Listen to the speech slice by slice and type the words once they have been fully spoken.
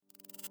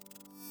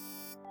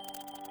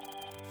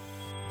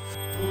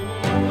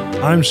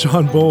I'm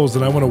Shawn Bolz,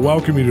 and I want to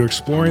welcome you to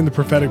Exploring the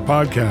Prophetic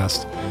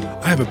podcast.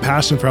 I have a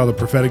passion for how the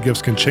prophetic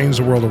gifts can change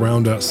the world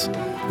around us.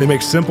 They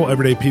make simple,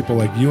 everyday people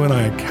like you and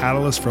I a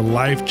catalyst for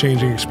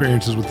life-changing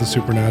experiences with the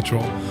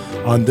supernatural.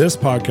 On this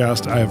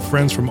podcast, I have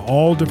friends from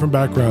all different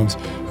backgrounds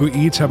who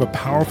each have a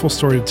powerful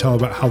story to tell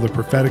about how the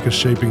prophetic is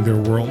shaping their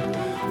world.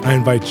 I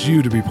invite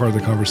you to be part of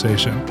the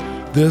conversation.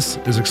 This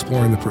is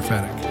Exploring the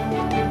Prophetic.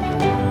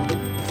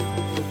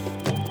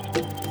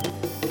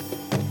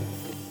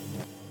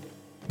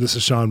 This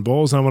is Shawn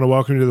Bolz, and I want to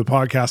welcome you to the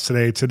podcast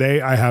today.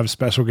 Today, I have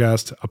special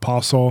guest,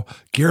 Apostle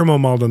Guillermo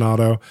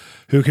Maldonado,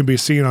 who can be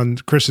seen on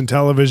Christian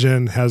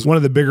television, has one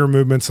of the bigger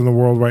movements in the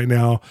world right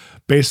now,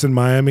 based in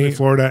Miami,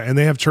 Florida, and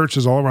they have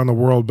churches all around the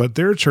world, but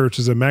their church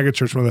is a mega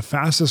church, one of the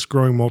fastest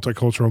growing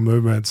multicultural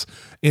movements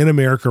in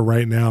America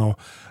right now.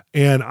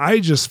 And I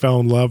just fell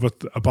in love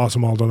with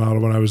Apostle Maldonado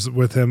when I was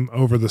with him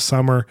over the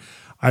summer.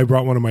 I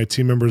brought one of my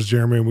team members,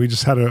 Jeremy, and we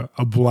just had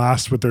a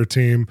blast with their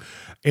team.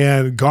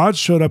 And God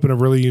showed up in a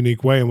really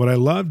unique way. And what I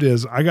loved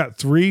is I got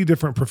 3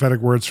 different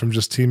prophetic words from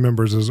just team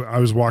members as I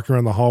was walking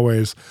around the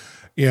hallways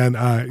and,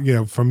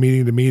 from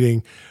meeting to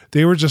meeting.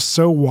 They were just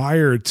so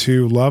wired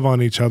to love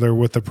on each other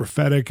with the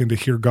prophetic and to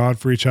hear God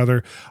for each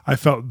other. I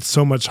felt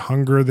so much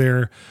hunger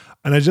there.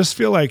 And I just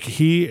feel like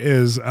he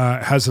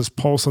has his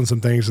pulse on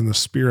some things in the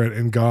spirit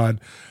and God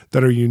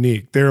that are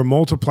unique. They're a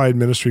multiplied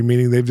ministry,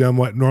 meaning they've done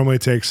what normally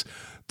takes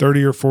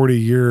 30 or 40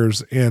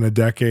 years in a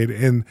decade.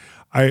 And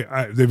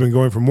they've been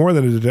going for more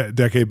than a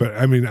decade, but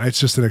I mean, it's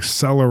just an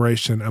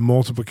acceleration, a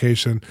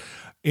multiplication.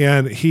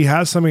 And he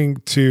has something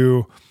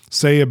to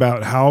say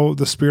about how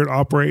the Spirit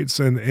operates,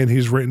 and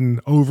he's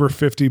written over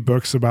 50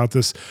 books about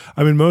this.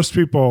 I mean, most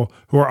people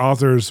who are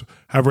authors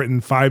have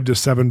written 5 to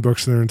 7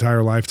 books in their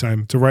entire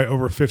lifetime. To write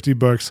over 50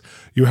 books,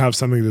 you have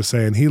something to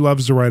say, and he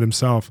loves to write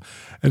himself.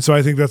 And so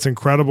I think that's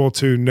incredible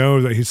to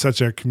know that he's such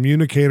a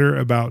communicator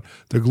about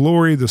the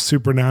glory, the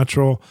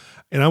supernatural.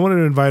 And I wanted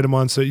to invite him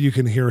on so that you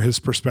can hear his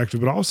perspective,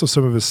 but also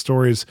some of his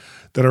stories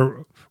that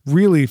are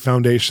really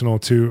foundational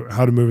to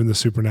how to move in the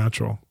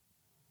supernatural.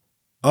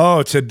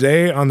 Oh,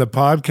 today on the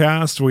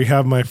podcast, we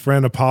have my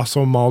friend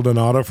Apostle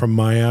Maldonado from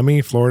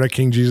Miami, Florida,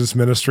 King Jesus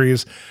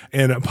Ministries.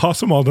 And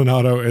Apostle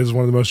Maldonado is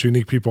one of the most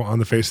unique people on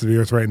the face of the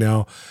earth right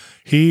now.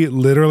 He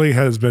literally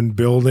has been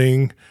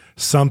building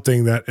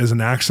something that is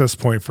an access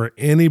point for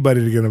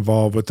anybody to get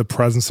involved with the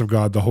presence of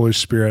God, the Holy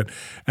Spirit,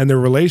 and their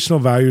relational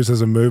values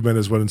as a movement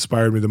is what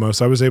inspired me the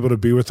most. I was able to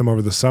be with them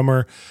over the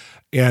summer,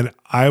 and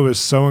I was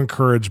so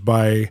encouraged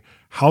by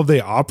how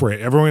they operate.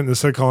 Everyone,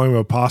 instead of calling him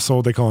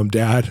apostle, they call him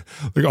dad.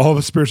 Like all of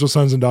his spiritual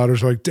sons and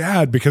daughters are like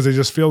dad, because they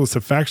just feel this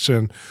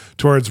affection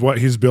towards what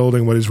he's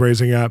building, what he's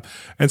raising up.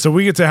 And so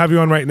we get to have you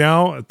on right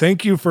now.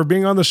 Thank you for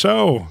being on the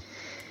show.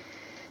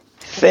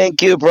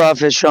 Thank you,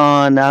 Prophet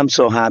Shawn. I'm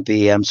so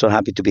happy. I'm so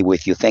happy to be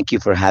with you. Thank you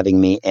for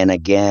having me. And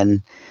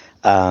again,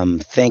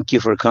 thank you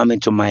for coming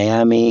to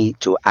Miami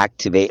to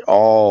activate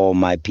all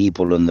my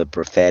people in the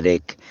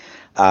prophetic.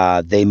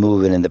 They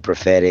move in the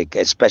prophetic,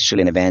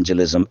 especially in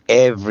evangelism.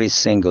 Every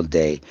single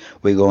day,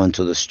 we go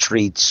into the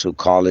streets, to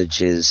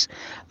colleges,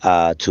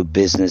 to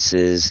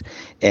businesses,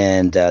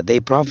 and they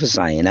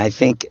prophesy. And I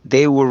think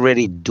they were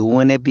already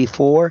doing it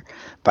before,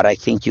 but I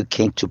think you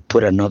came to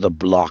put another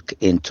block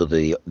into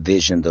the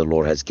vision the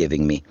Lord has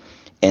given me.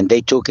 And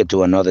they took it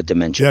to another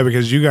dimension. Yeah,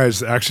 because you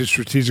guys actually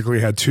strategically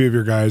had 2 of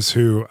your guys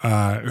who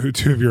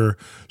 2 of your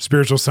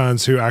spiritual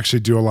sons who actually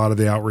do a lot of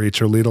the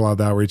outreach or lead a lot of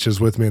the outreaches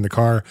with me in the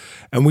car.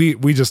 And we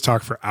just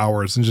talked for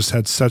hours and just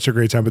had such a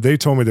great time. But they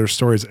told me their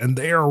stories, and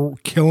they are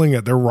killing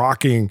it. They're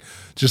rocking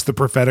just the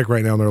prophetic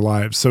right now in their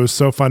lives. So it's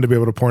so fun to be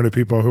able to pour into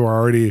people who are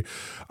already,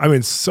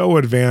 so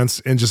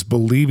advanced and just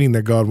believing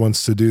that God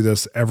wants to do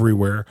this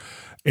everywhere.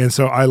 And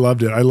so I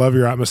loved it. I love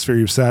your atmosphere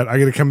you've set. I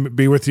get to come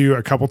be with you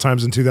a couple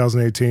times in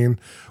 2018,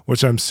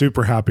 which I'm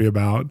super happy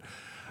about.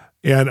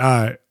 And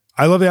I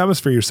love the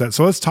atmosphere you set.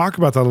 So let's talk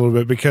about that a little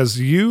bit, because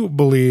you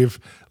believe,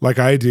 like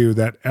I do,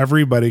 that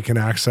everybody can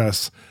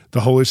access the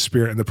Holy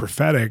Spirit and the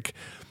prophetic.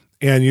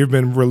 And you've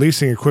been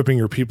releasing, equipping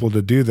your people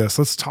to do this.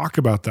 Let's talk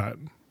about that.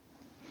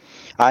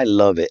 I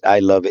love it. I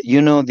love it.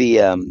 You know,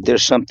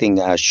 there's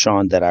something,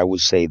 Shawn, that I would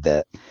say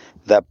that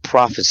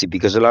prophecy,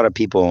 because a lot of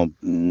people,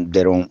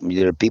 there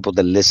are people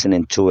that listen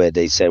into it.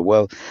 They say,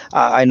 well,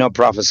 I know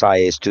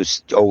prophesy is to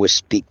always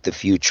speak the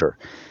future,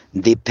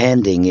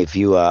 depending if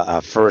you are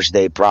a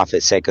first-day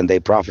prophet,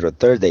 second-day prophet, or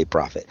third-day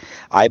prophet.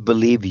 I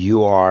believe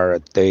you are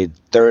the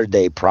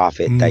third-day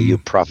prophet, that you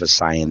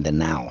prophesy in the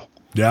now.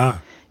 Yeah.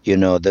 You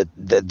know,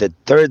 the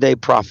third-day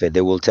prophet,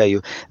 they will tell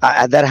you,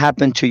 that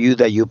happened to you,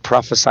 that you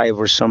prophesy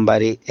over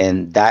somebody,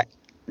 and that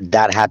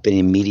happened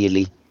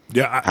immediately.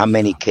 Yeah. How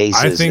many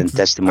cases and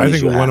testimonies I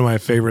think you one have? of my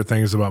favorite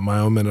things about my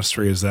own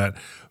ministry is that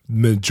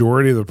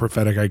majority of the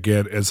prophetic I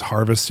get is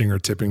harvesting or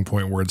tipping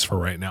point words for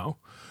right now.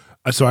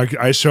 So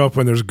I show up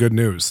when there's good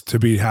news to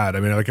be had.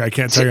 I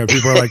can't tell you,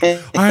 people are like,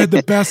 I had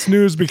the best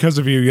news because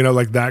of you,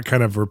 like that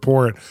kind of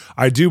report.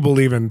 I do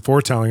believe in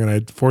foretelling, and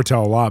I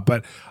foretell a lot,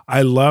 but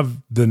I love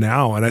the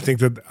now. And I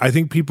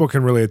think people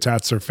can really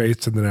attach their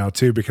faith to the now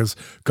too, because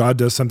God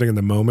does something in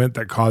the moment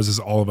that causes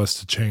all of us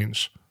to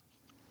change.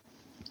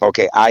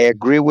 Okay, I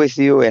agree with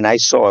you, and I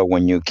saw it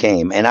when you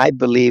came. And I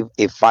believe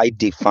if I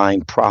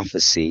define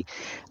prophecy,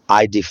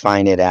 I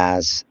define it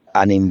as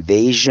an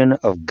invasion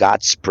of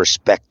God's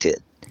perspective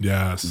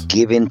Yes.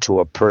 given to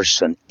a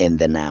person in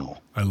the now.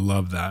 I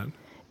love that.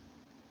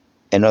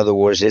 In other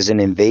words, is an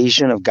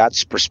invasion of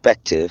God's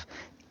perspective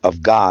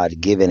of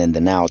God given in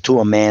the now to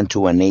a man,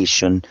 to a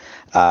nation,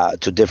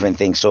 to different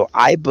things. So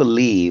I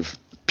believe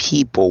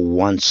people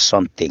want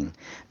something.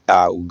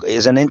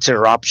 Is an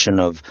interruption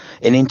of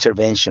an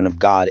intervention of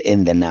God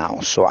in the now.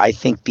 So I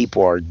think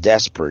people are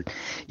desperate,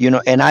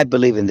 and I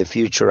believe in the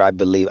future.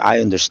 I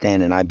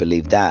understand, and I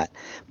believe that.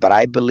 But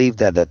I believe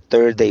that the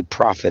third day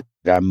prophet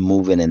are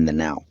moving in the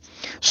now.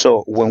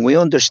 So when we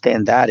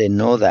understand that and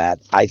know that,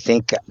 I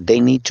think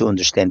they need to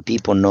understand,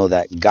 people know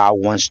that God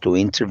wants to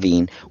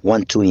intervene,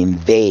 want to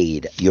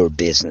invade your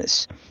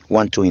business,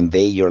 want to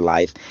invade your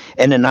life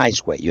in a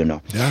nice way.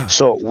 Yeah.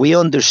 So we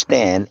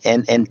understand,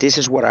 and this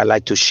is what I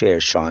like to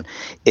share, Shawn,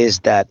 is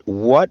that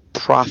what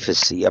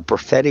prophecy, a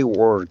prophetic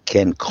word,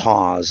 can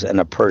cause in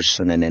a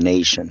person and a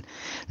nation.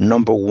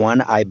 Number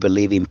one, I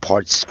believe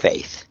imparts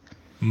faith.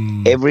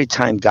 Every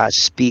time God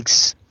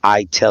speaks,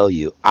 I tell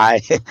you,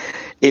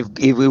 if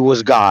it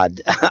was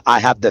God, I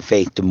have the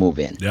faith to move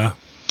in. Yeah.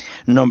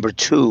 Number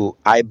two,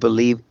 I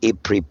believe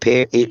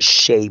it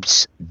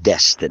shapes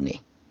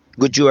destiny.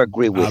 Would you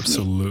agree with me?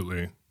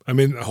 Absolutely. I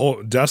mean,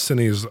 whole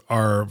destinies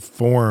are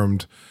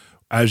formed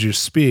as you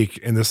speak,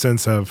 in the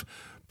sense of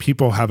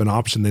people have an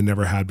option they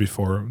never had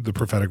before the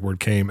prophetic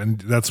word came. And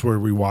that's where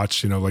we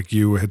watched, like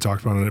you had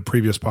talked about in a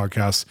previous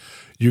podcast,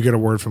 you get a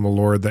word from the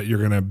Lord that you're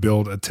going to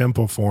build a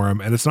temple for him.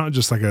 And it's not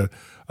just like a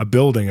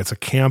building, it's a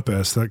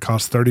campus that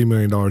costs $30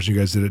 million. You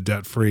guys did it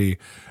debt free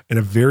in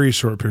a very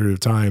short period of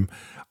time.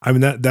 I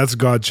mean, that's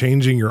God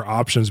changing your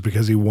options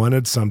because he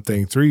wanted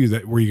something through you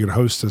where you could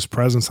host his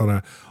presence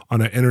on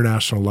an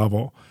international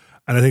level.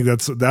 And I think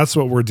that's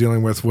what we're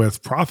dealing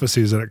with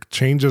prophecies, that it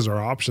changes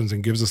our options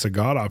and gives us a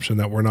God option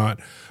that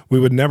we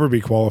would never be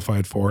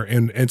qualified for.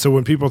 And so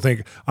when people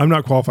think I'm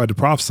not qualified to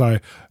prophesy,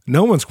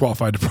 no one's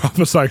qualified to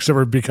prophesy except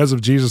for because of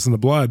Jesus and the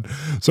blood.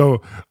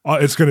 So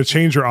it's going to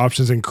change your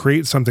options and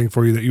create something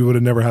for you that you would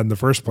have never had in the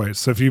first place.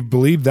 So if you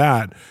believe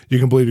that, you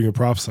can believe you can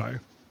prophesy.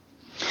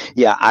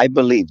 Yeah, I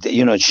believe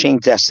that,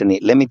 change destiny.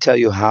 Let me tell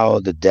you how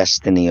the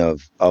destiny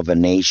of a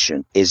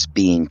nation is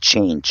being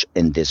changed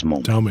in this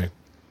moment. Tell me.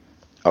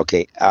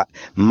 Okay,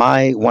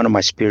 one of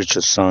my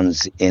spiritual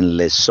sons in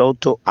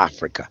Lesotho,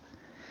 Africa,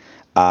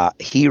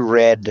 he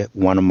read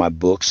one of my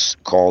books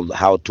called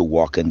How to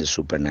Walk in the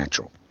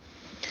Supernatural.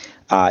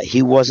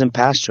 He wasn't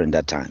pastor in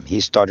that time. He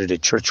started a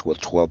church with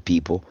 12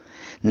 people.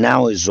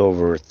 Now it's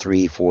over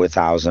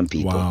 3,000-4,000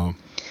 people. Wow.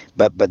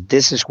 But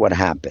this is what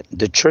happened.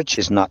 The church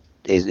is not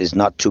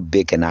too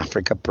big in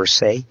Africa per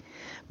se,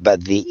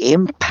 but the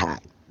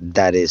impact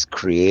that is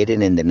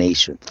created in the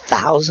nation,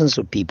 thousands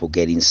of people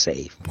getting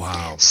saved.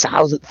 Wow.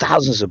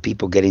 Thousands of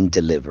people getting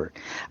delivered.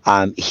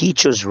 He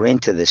just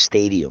rented the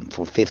stadium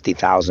for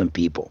 50,000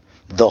 people.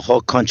 The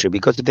whole country,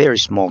 because it's a very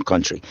small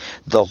country,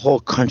 the whole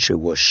country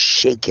was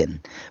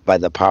shaken by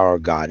the power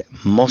of God.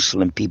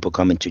 Muslim people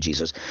coming to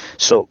Jesus.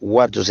 So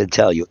what does it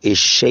tell you? It's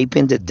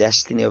shaping the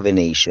destiny of a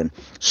nation.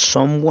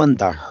 Someone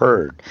that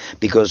heard,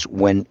 because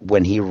when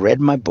he read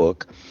my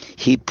book,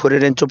 he put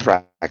it into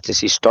practice.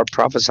 He started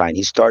prophesying.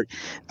 He started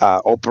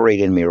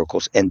operating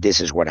miracles, and this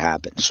is what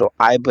happened. So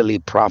I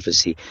believe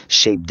prophecy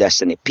shaped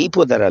destiny.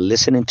 People that are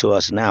listening to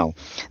us now,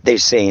 they're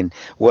saying,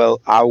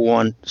 "Well, I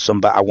want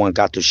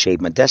God to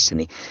shape my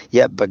destiny."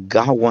 Yeah, but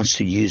God wants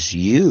to use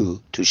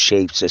you to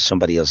shape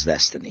somebody else's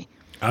destiny.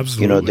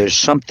 Absolutely. There's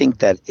something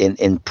that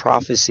in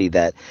prophecy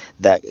that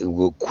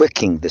will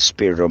quicken the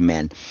spirit of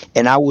man.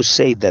 And I would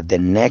say that the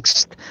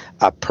next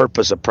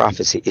purpose of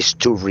prophecy is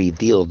to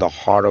reveal the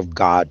heart of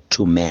God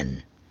to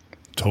men.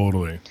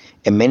 Totally.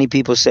 And many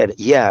people said,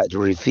 yeah, to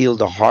reveal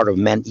the heart of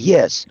men.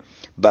 Yes.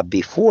 But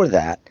before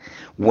that,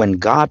 when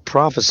God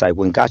prophesied,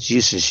 when God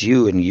uses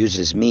you and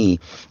uses me,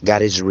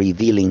 God is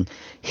revealing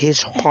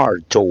his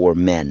heart toward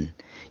men.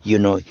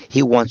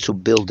 He wants to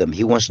build them.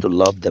 He wants to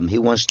love them. He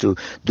wants to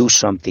do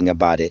something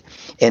about it.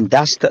 And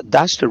that's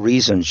the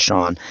reason,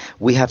 Shawn,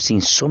 we have seen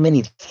so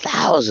many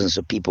thousands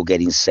of people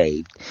getting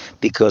saved,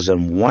 because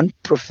in one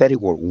prophetic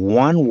word,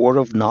 one word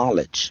of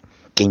knowledge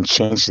can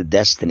change the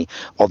destiny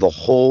of the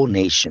whole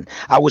nation.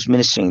 I was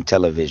ministering in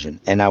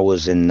television, and I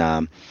was in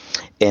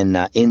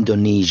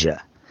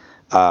Indonesia.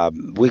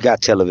 We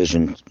got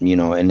television,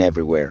 and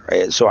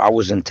everywhere. So I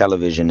was in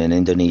television in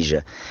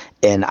Indonesia,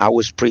 and I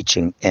was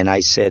preaching, and I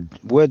said,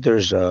 well,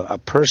 there's a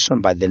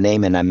person by the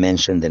name, and I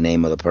mentioned the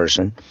name of the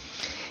person,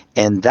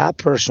 and that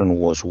person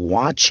was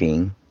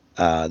watching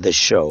the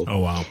show. Oh,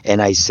 wow.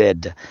 And I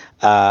said,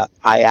 I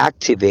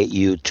activate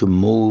you to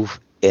move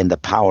in the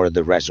power of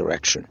the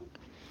resurrection.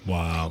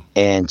 Wow.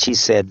 And she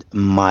said,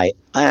 my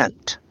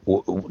aunt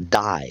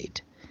died.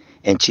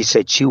 And she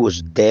said she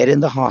was dead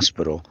in the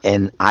hospital.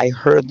 And I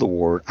heard the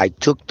word. I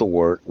took the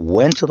word,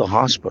 went to the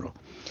hospital.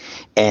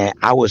 And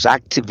I was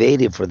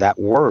activated for that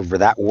word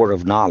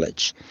of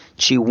knowledge.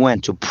 She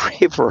went to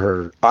pray for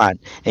her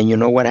aunt, and you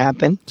know what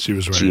happened? She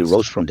was She raised.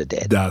 rose from the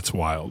dead. That's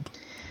wild.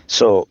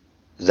 So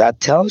that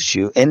tells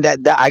you, and that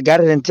I got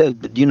it into,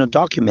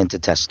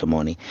 documented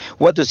testimony.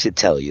 What does it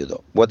tell you,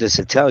 though? What does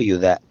it tell you?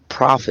 That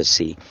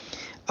prophecy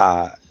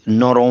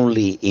not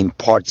only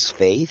imparts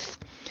faith,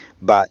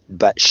 but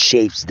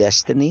shapes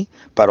destiny,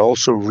 but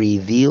also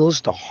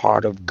reveals the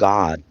heart of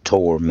God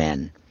toward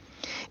men.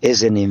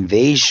 Is an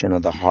invasion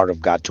of the heart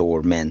of God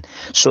toward men.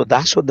 So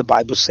that's what the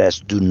Bible says,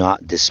 do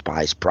not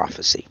despise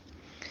prophecy.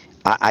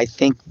 I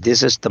think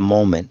this is the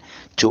moment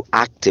to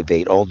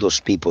activate all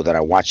those people that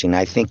are watching.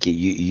 I think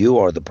you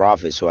are the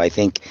prophet, so I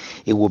think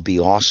it would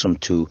be awesome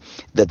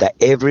that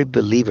every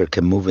believer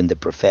can move in the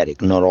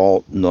prophetic. Not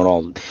all.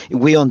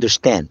 We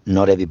understand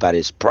not everybody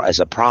is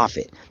a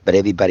prophet, but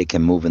everybody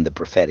can move in the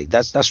prophetic.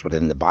 That's what's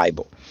in the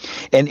Bible.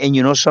 And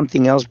you know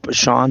something else,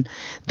 Shawn?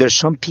 There's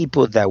some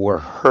people that were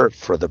hurt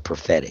for the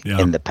prophetic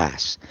in the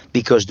past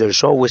because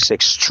there's always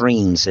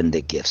extremes in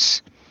the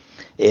gifts.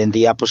 In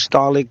the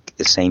apostolic,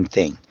 the same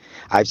thing.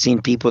 I've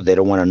seen people that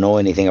don't want to know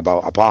anything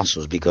about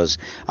apostles because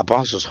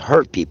apostles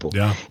hurt people.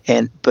 Yeah.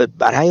 But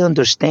I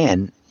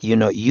understand,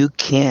 you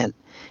can't,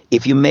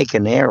 if you make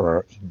an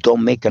error,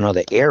 don't make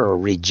another error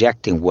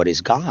rejecting what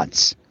is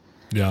God's.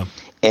 Yeah.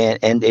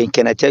 And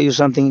can I tell you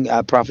something,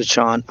 Prophet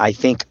Shawn?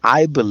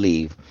 I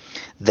believe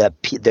that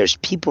there's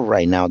people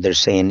right now, they're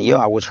saying,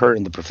 I was hurt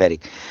in the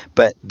prophetic.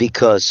 But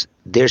because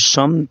there's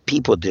some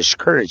people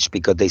discouraged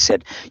because they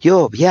said,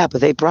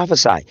 but they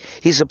prophesy.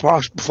 He's a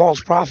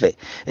false prophet.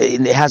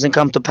 It hasn't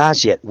come to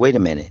pass yet. Wait a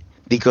minute.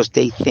 Because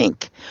they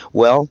think,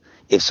 well,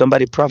 if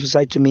somebody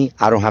prophesied to me,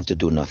 I don't have to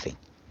do nothing.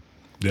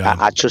 Yeah.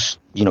 I just,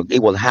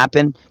 it will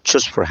happen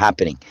just for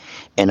happening.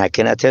 And I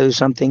cannot tell you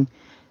something.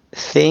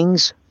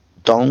 Things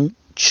don't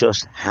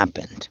just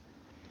happen.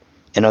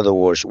 In other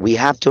words, we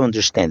have to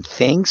understand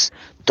things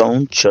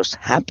don't just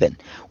happen.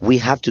 We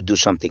have to do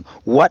something.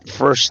 What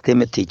 1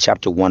 Timothy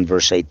chapter 1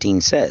 verse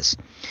 18 says?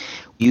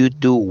 You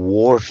do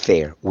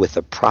warfare with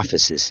the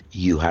prophecies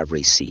you have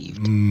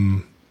received.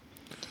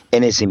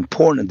 And it's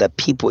important that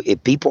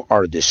if people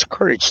are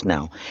discouraged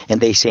now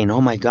and they saying,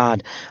 oh my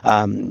God,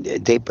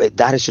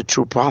 that is a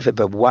true prophet,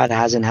 but what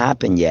hasn't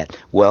happened yet?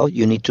 Well,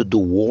 you need to do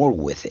war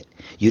with it.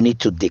 You need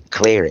to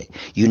declare it.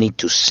 You need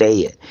to say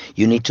it.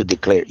 You need to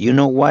declare it. You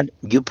know what?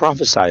 You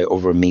prophesied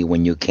over me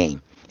when you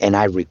came, and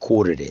I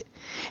recorded it.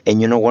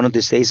 And one of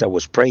these days I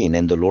was praying,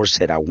 and the Lord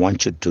said, I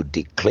want you to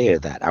declare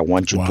that. I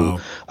want you to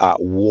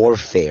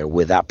warfare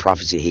with that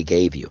prophecy He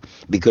gave you.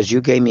 Because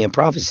you gave me a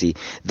prophecy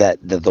that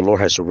the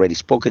Lord has already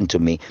spoken to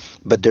me.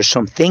 But there's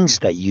some things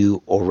that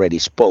you already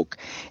spoke.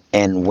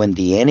 And when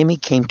the enemy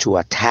came to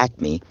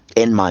attack me,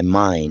 in my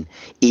mind,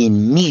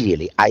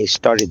 immediately I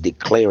started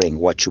declaring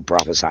what you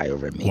prophesy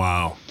over me.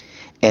 Wow.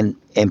 And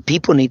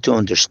people need to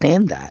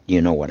understand that.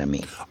 You know what I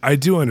mean? I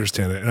do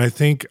understand it. And I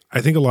think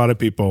a lot of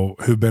people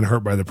who've been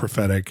hurt by the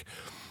prophetic,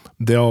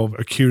 they'll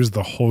accuse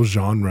the whole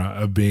genre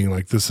of being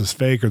like, this is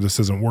fake or this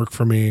doesn't work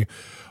for me.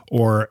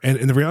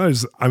 And the reality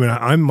is,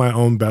 I'm my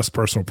own best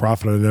personal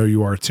prophet. I know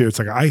you are too. It's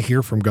like I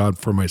hear from God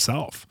for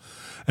myself.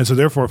 And so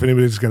therefore, if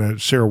anybody's going to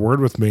share a word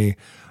with me,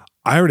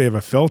 I already have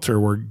a filter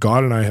where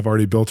God and I have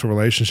already built a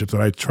relationship that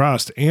I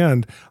trust,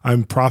 and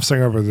I'm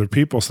prophesying over other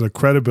people. So the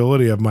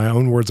credibility of my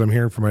own words I'm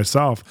hearing for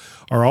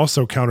myself are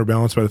also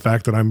counterbalanced by the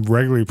fact that I'm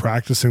regularly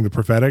practicing the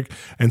prophetic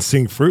and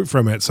seeing fruit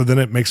from it. So then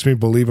it makes me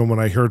believe in what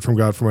I heard from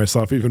God for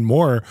myself even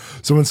more.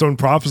 So when someone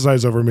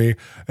prophesies over me,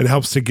 it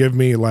helps to give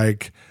me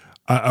like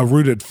a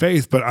rooted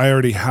faith, but I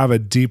already have a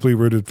deeply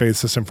rooted faith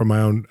system from my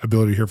own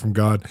ability to hear from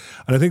God.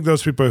 And I think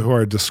those people who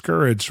are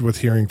discouraged with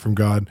hearing from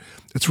God,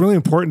 it's really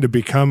important to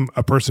become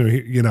a person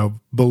who,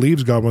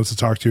 believes God wants to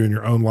talk to you in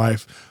your own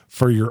life,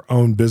 for your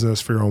own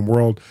business, for your own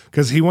world,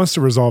 because He wants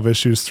to resolve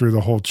issues through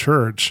the whole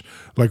church,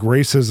 like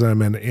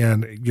racism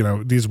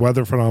and these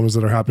weather phenomena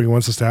that are happening. He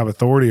wants us to have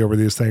authority over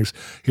these things.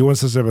 He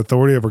wants us to have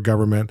authority over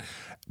government.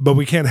 But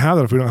we can't have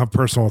that if we don't have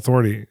personal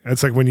authority.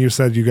 It's like when you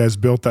said you guys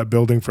built that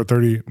building for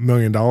 $30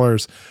 million,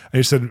 and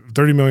you said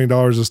 $30 million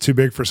is too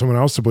big for someone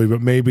else to believe,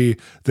 but maybe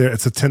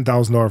it's a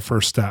 $10,000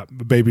 first step,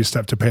 a baby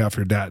step to pay off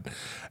your debt.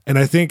 And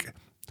I think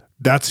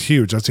that's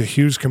huge. That's a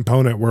huge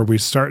component where we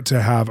start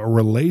to have a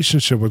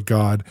relationship with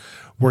God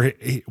where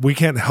we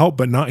can't help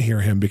but not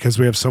hear Him because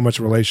we have so much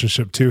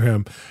relationship to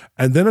Him.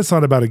 And then it's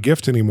not about a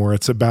gift anymore.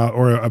 It's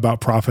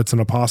about prophets and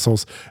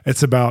apostles.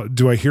 It's about,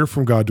 do I hear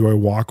from God? Do I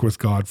walk with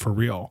God for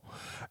real?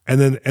 And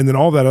then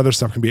all that other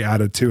stuff can be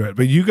added to it.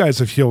 But you guys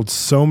have healed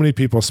so many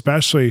people,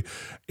 especially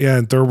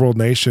in third world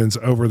nations,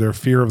 over their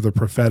fear of the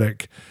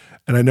prophetic.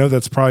 And I know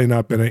that's probably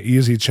not been an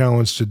easy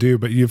challenge to do,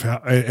 but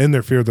in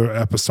their fear of the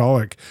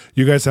apostolic,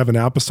 you guys have an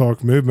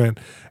apostolic movement.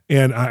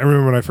 And I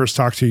remember when I first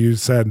talked to you, you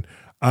said,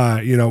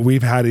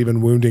 we've had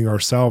even wounding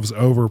ourselves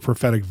over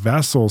prophetic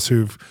vessels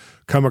who've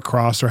come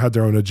across or had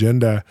their own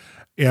agenda.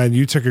 And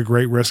you took a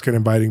great risk in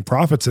inviting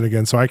prophets in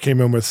again. So I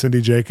came in with Cindy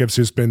Jacobs,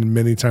 who's been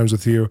many times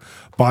with you.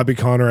 Bobby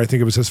Connor, I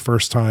think it was his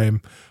first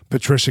time.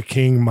 Patricia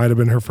King might have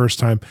been her first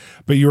time.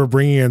 But you were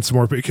bringing in some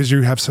more because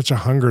you have such a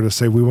hunger to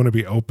say, we want to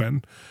be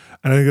open.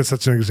 And I think it's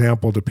such an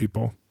example to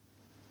people.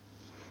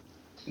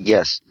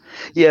 Yes.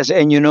 Yes.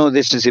 And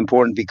this is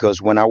important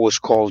because when I was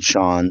called,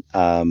 Shawn,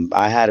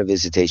 I had a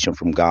visitation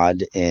from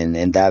God. And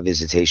in that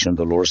visitation,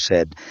 the Lord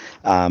said,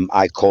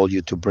 I called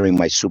you to bring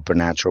my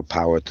supernatural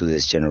power to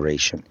this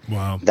generation.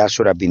 Wow. That's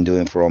what I've been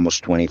doing for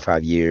almost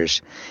 25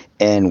 years.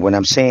 And when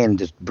I'm saying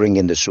that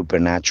bringing the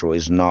supernatural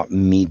is not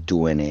me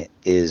doing it,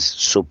 is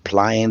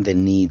supplying the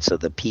needs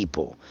of the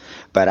people.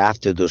 But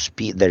after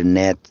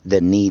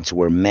their needs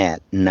were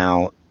met,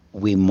 now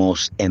we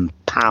must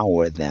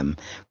empower them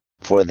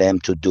for them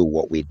to do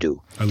what we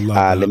do. I love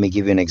that. Let me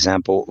give you an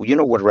example. You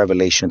know what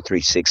Revelation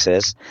 3:6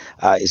 says?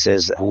 It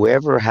says,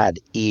 whoever had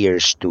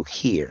ears to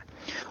hear,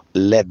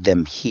 let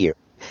them hear.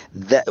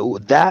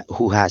 That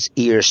who has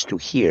ears to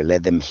hear,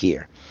 let them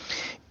hear.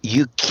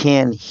 You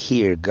can't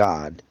hear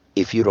God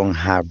if you don't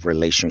have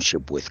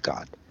relationship with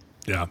God.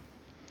 Yeah.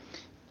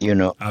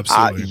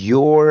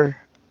 Absolutely.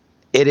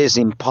 It is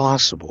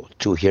impossible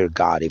to hear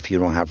God if you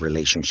don't have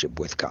relationship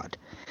with God.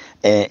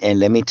 And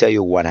let me tell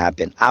you what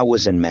happened. I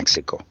was in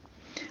Mexico.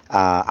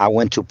 I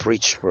went to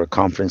preach for a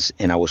conference,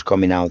 and I was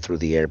coming out through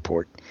the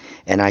airport,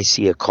 and I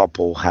see a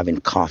couple having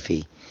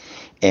coffee.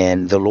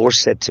 And the Lord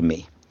said to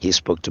me, he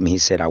spoke to me, he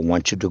said, I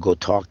want you to go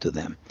talk to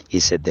them.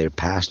 He said, they're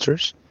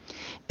pastors,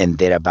 and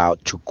they're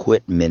about to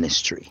quit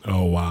ministry.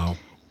 Oh, wow.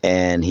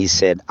 And he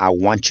said, I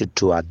want you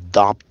to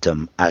adopt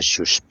them as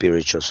your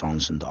spiritual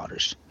sons and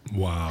daughters.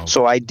 Wow.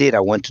 So I did.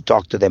 I went to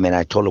talk to them, and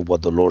I told them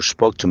what the Lord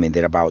spoke to me.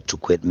 They're about to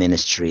quit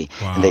ministry.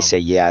 Wow. And they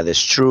said, yeah,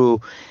 that's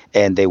true.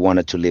 And they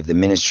wanted to leave the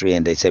ministry,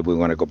 and they said, we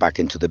want to go back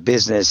into the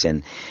business.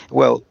 And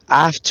well,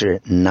 after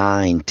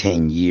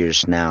 9-10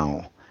 years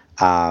now,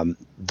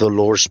 the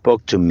Lord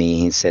spoke to me.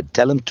 He said,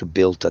 tell him to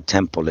build a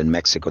temple in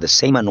Mexico. The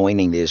same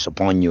anointing that is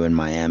upon you in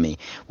Miami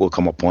will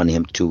come upon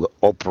him to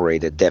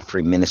operate a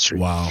debt-free ministry.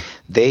 Wow.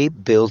 They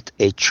built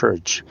a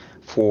church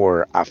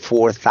for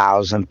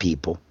 4,000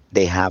 people.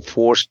 They have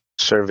 4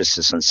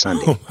 services on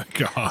Sunday. Oh my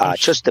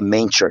gosh. Just the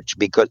main church,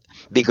 because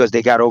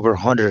they got over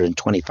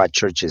 125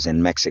 churches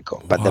in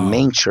Mexico. But the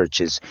main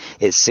church is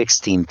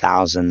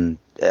 16,000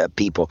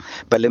 people.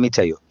 But let me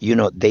tell you,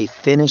 they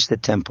finished the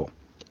temple,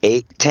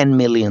 $10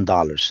 million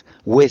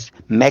with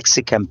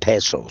Mexican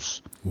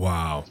pesos.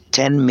 Wow.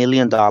 $10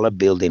 million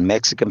building,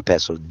 Mexican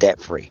pesos,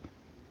 debt-free.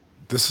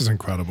 This is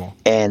incredible.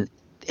 And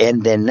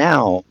then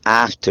now,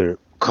 after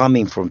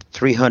coming from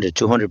 300,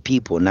 200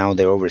 people, now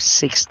they're over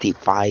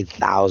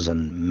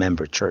 65,000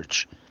 member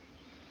church.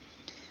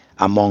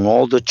 Among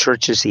all the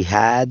churches he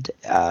had,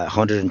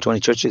 120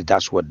 churches,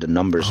 that's what the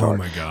numbers are. Oh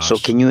my gosh. So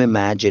can you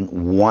imagine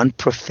one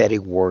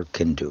prophetic word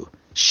can do?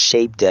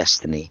 Shape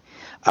destiny.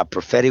 A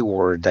prophetic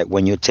word that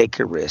when you take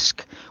a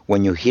risk,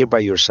 when you hear by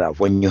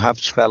yourself, when you have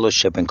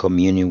fellowship and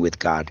communion with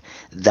God,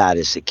 that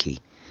is the key.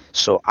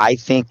 So I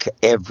think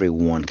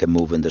everyone can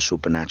move in the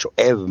supernatural.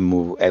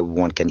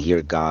 Everyone can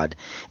hear God,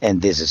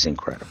 and this is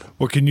incredible.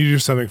 Well, can you do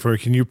something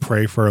can you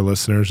pray for our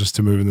listeners just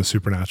to move in the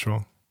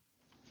supernatural?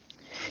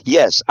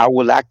 Yes, I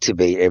will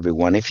activate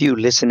everyone. If you're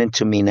listening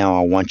to me now,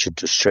 I want you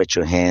to stretch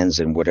your hands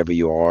and whatever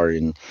you are.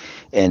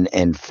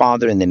 And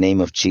Father, in the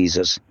name of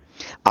Jesus,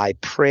 I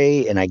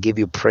pray and I give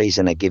you praise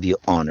and I give you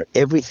honor.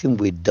 Everything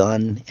we've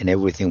done and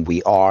everything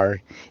we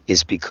are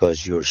is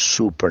because your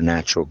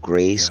supernatural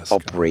grace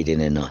operating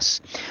in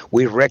us.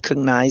 We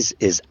recognize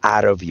is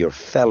out of your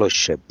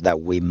fellowship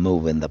that we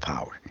move in the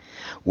power.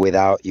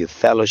 Without your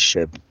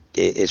fellowship,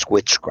 is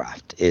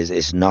witchcraft,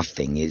 is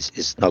nothing,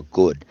 is not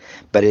good.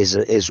 But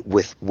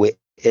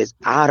is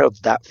out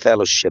of that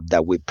fellowship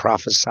that we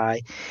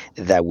prophesy,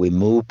 that we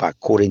move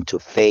according to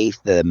faith,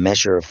 the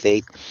measure of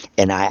faith.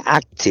 And I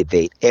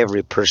activate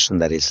every person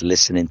that is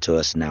listening to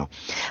us now.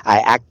 I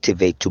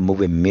activate to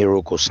move in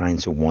miracle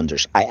signs and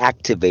wonders. I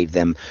activate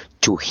them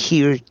to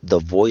hear the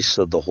voice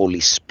of the Holy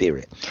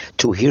Spirit,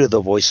 to hear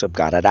the voice of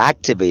God. I'd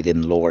activate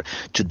them, Lord,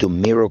 to do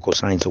miracle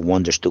signs and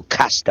wonders, to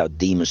cast out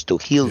demons, to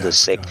heal the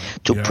sick,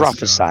 to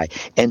prophesy,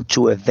 and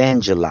to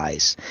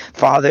evangelize.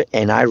 Father,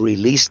 and I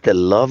release the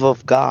love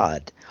of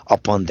God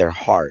upon their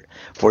heart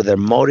for their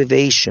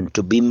motivation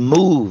to be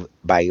moved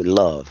by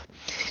love.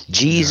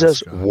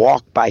 Jesus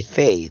walked by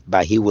faith,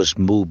 but he was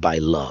moved by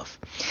love.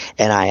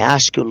 And I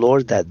ask you,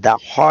 Lord, that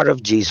heart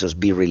of Jesus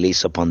be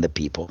released upon the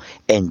people.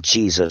 In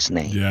Jesus'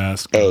 name.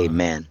 Yes, God.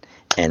 Amen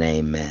and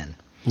amen.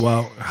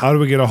 Well, how do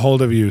we get a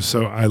hold of you?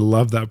 So I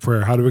love that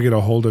prayer. How do we get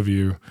a hold of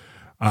you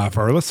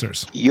for our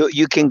listeners?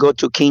 You can go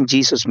to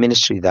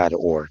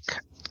KingJesusMinistry.org.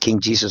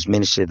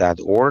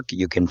 KingJesusMinistry.org.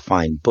 You can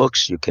find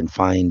books, you can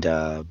find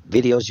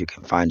videos, you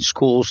can find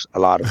schools, a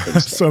lot of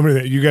things. So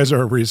many. You guys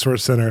are a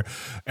resource center,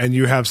 and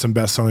you have some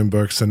best-selling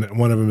books, and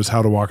one of them is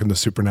How to Walk in the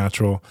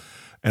Supernatural.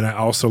 And I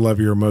also love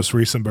your most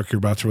recent book you're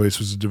about to release,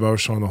 was a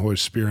devotional on the Holy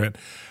Spirit.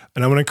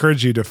 And I want to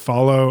encourage you to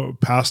follow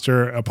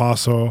Pastor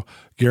Apostle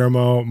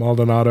Guillermo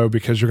Maldonado,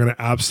 because you're going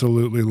to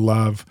absolutely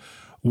love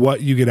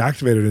what you get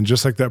activated in,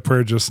 just like that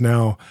prayer just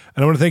now.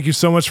 And I want to thank you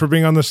so much for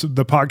being on the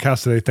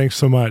podcast today. Thanks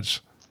so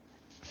much.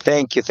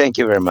 Thank you. Thank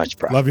you very much,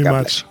 Prophet. Love you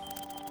God much.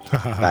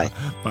 Bye.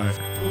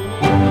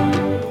 Bye.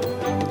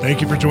 Thank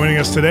you for joining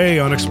us today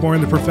on Exploring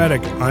the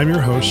Prophetic. I'm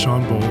your host,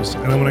 Shawn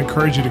Bolz, and I want to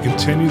encourage you to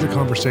continue the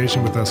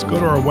conversation with us. Go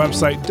to our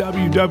website,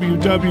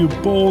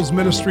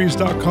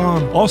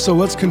 www.bolzministries.com. Also,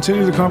 let's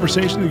continue the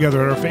conversation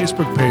together at our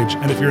Facebook page.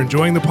 And if you're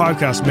enjoying the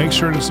podcast, make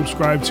sure to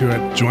subscribe to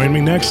it. Join me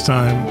next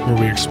time where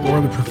we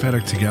explore the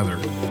prophetic together.